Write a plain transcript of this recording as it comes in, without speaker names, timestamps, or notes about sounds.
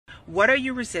What are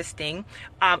you resisting?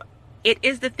 It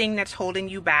is the thing that's holding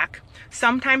you back.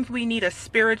 Sometimes we need a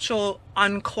spiritual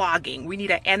unclogging. We need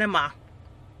an enema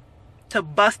to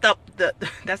bust up the,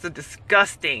 that's a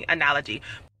disgusting analogy.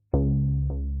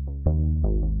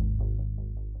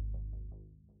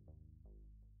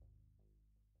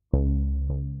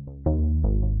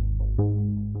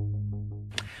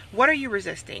 What are you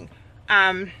resisting?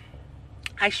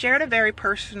 I shared a very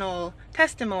personal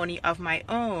testimony of my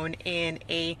own in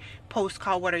a post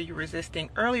called What Are You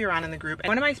Resisting earlier on in the group. And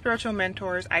one of my spiritual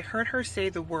mentors, I heard her say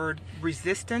the word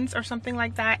resistance or something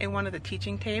like that in one of the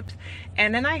teaching tapes.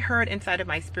 And then I heard inside of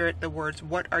my spirit the words,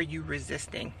 what are you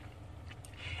resisting?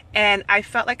 And I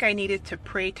felt like I needed to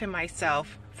pray to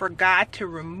myself for God to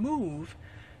remove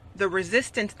the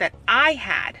resistance that I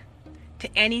had to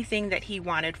anything that he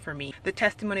wanted for me. The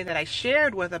testimony that I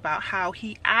shared was about how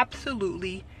he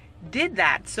absolutely did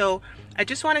that. So I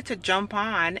just wanted to jump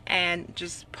on and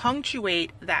just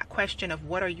punctuate that question of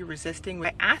what are you resisting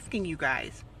by asking you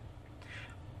guys,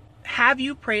 have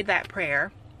you prayed that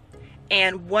prayer,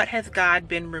 and what has God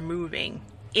been removing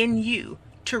in you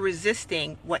to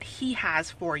resisting what he has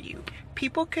for you?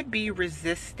 People could be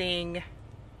resisting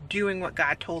doing what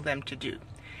God told them to do,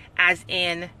 as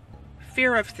in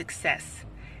fear of success.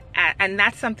 And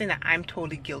that's something that I'm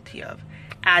totally guilty of,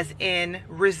 as in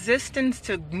resistance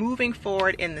to moving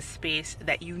forward in the space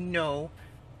that you know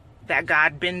that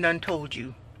God been done told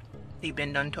you. He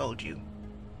been done told you.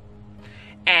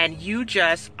 And you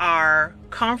just are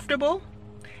comfortable,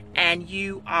 and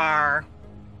you are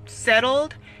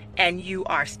settled, and you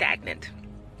are stagnant.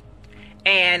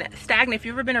 And stagnant, if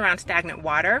you've ever been around stagnant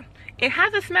water, it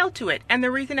has a smell to it. And the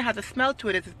reason it has a smell to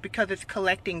it is because it's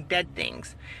collecting dead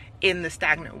things in the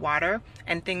stagnant water,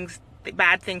 and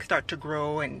bad things start to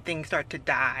grow and things start to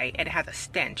die, and it has a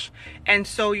stench. And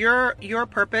so your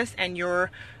purpose and your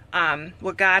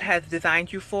what God has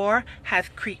designed you for has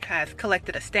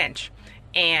collected a stench.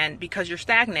 And because you're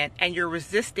stagnant and you're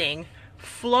resisting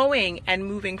flowing and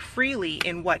moving freely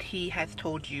in what he has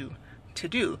told you to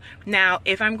do. Now,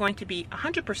 if I'm going to be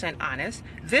 100% honest,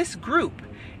 this group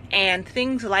and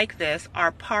things like this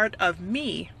are part of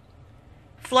me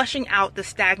flushing out the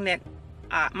stagnant,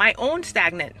 my own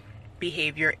stagnant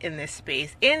behavior in this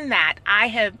space, in that I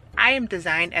am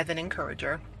designed as an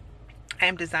encourager. I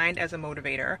am designed as a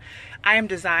motivator. I am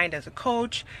designed as a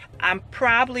coach. I'm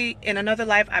probably, in another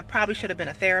life, I probably should have been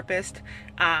a therapist.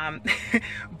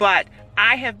 But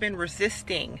I have been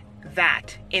resisting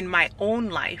that in my own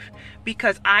life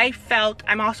because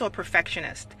I'm also a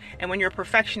perfectionist. And when you're a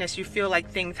perfectionist, you feel like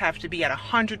things have to be at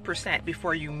 100%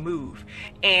 before you move.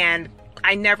 And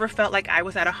I never felt like I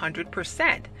was at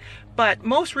 100%. But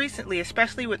most recently,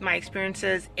 especially with my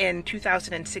experiences in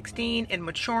 2016, in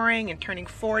maturing and turning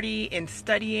 40, in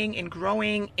studying and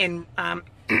growing, in,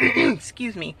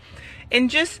 excuse me, in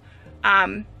just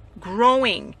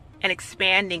growing and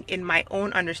expanding in my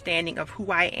own understanding of who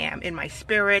I am in my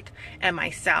spirit and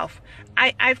myself,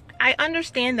 I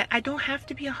understand that I don't have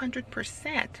to be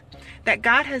 100%. That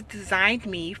God has designed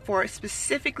me for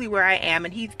specifically where I am,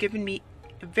 and he's given me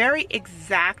very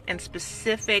exact and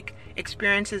specific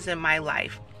experiences in my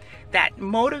life that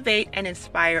motivate and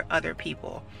inspire other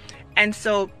people. And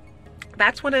so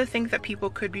that's one of the things that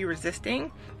people could be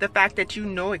resisting, the fact that you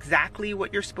know exactly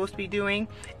what you're supposed to be doing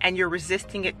and you're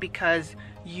resisting it because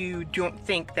you don't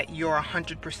think that you're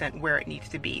 100% where it needs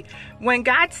to be. When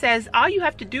God says all you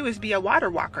have to do is be a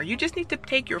water walker, you just need to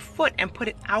take your foot and put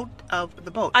it out of the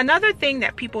boat. Another thing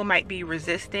that people might be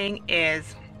resisting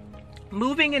is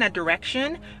moving in a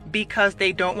direction because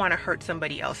they don't want to hurt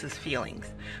somebody else's feelings.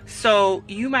 So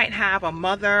you might have a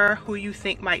mother who you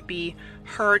think might be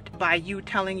hurt by you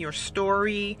telling your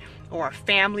story, or a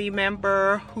family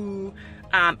member who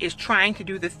is trying to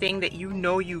do the thing that you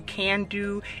know you can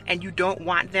do, and you don't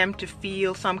want them to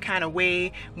feel some kind of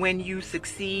way when you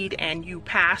succeed and you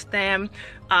pass them.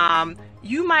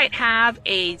 You might have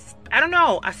a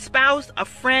spouse, a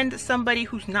friend, somebody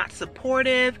who's not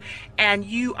supportive, and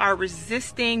you are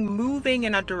resisting moving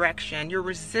in a direction. You're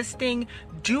resisting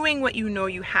doing what you know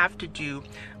you have to do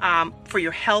for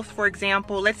your health, for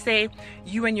example. Let's say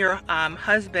you and your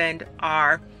husband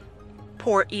are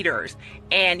poor eaters,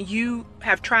 and you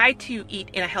have tried to eat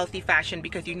in a healthy fashion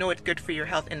because you know it's good for your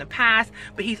health in the past,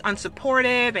 but he's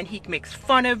unsupportive and he makes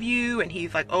fun of you, and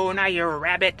he's like, oh, now you're a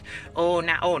rabbit, oh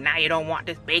now you don't want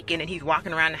this bacon, and he's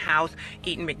walking around the house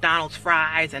eating McDonald's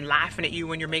fries and laughing at you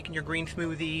when you're making your green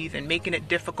smoothies and making it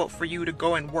difficult for you to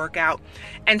go and work out.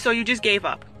 And so you just gave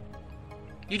up.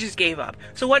 You just gave up.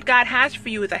 So what God has for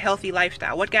you is a healthy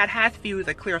lifestyle. What God has for you is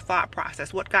a clear thought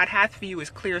process. What God has for you is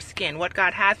clear skin. What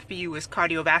God has for you is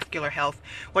cardiovascular health.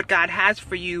 What God has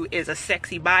for you is a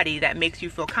sexy body that makes you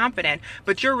feel confident,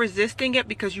 but you're resisting it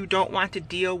because you don't want to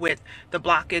deal with the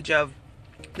blockage of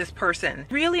this person.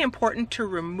 Really important to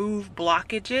remove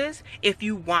blockages if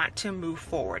you want to move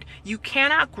forward. You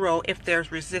cannot grow if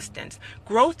there's resistance.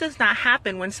 Growth does not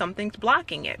happen when something's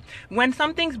blocking it. When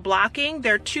something's blocking,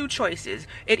 there are two choices.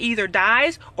 It either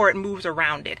dies or it moves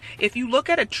around it. If you look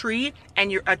at a tree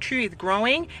and a tree is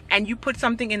growing and you put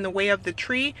something in the way of the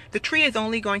tree is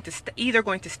only going to either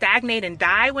going to stagnate and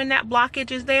die when that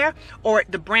blockage is there, or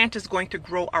the branch is going to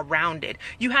grow around it.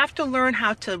 You have to learn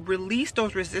how to release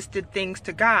those resisted things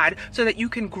to God so that you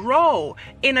can grow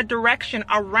in a direction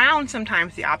around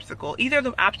sometimes the obstacle. Either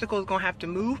the obstacle is going to have to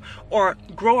move or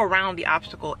grow around the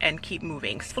obstacle and keep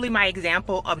moving. It's fully my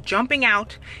example of jumping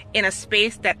out in a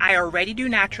space that I already do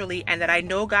naturally and that I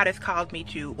know God has called me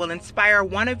to will inspire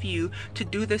one of you to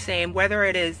do the same, whether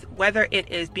it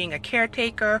is being a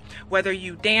caretaker, whether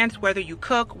you dance, whether you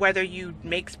cook, whether you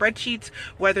make spreadsheets,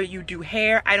 whether you do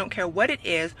hair. I don't care what it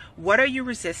is. What are you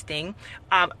resisting?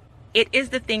 It is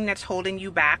the thing that's holding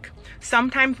you back.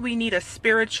 Sometimes we need a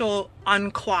spiritual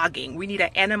unclogging. We need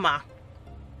an enema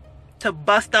to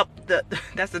bust up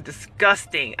that's a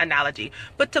disgusting analogy,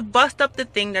 but to bust up the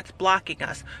thing that's blocking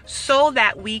us so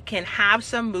that we can have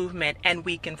some movement and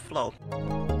we can flow.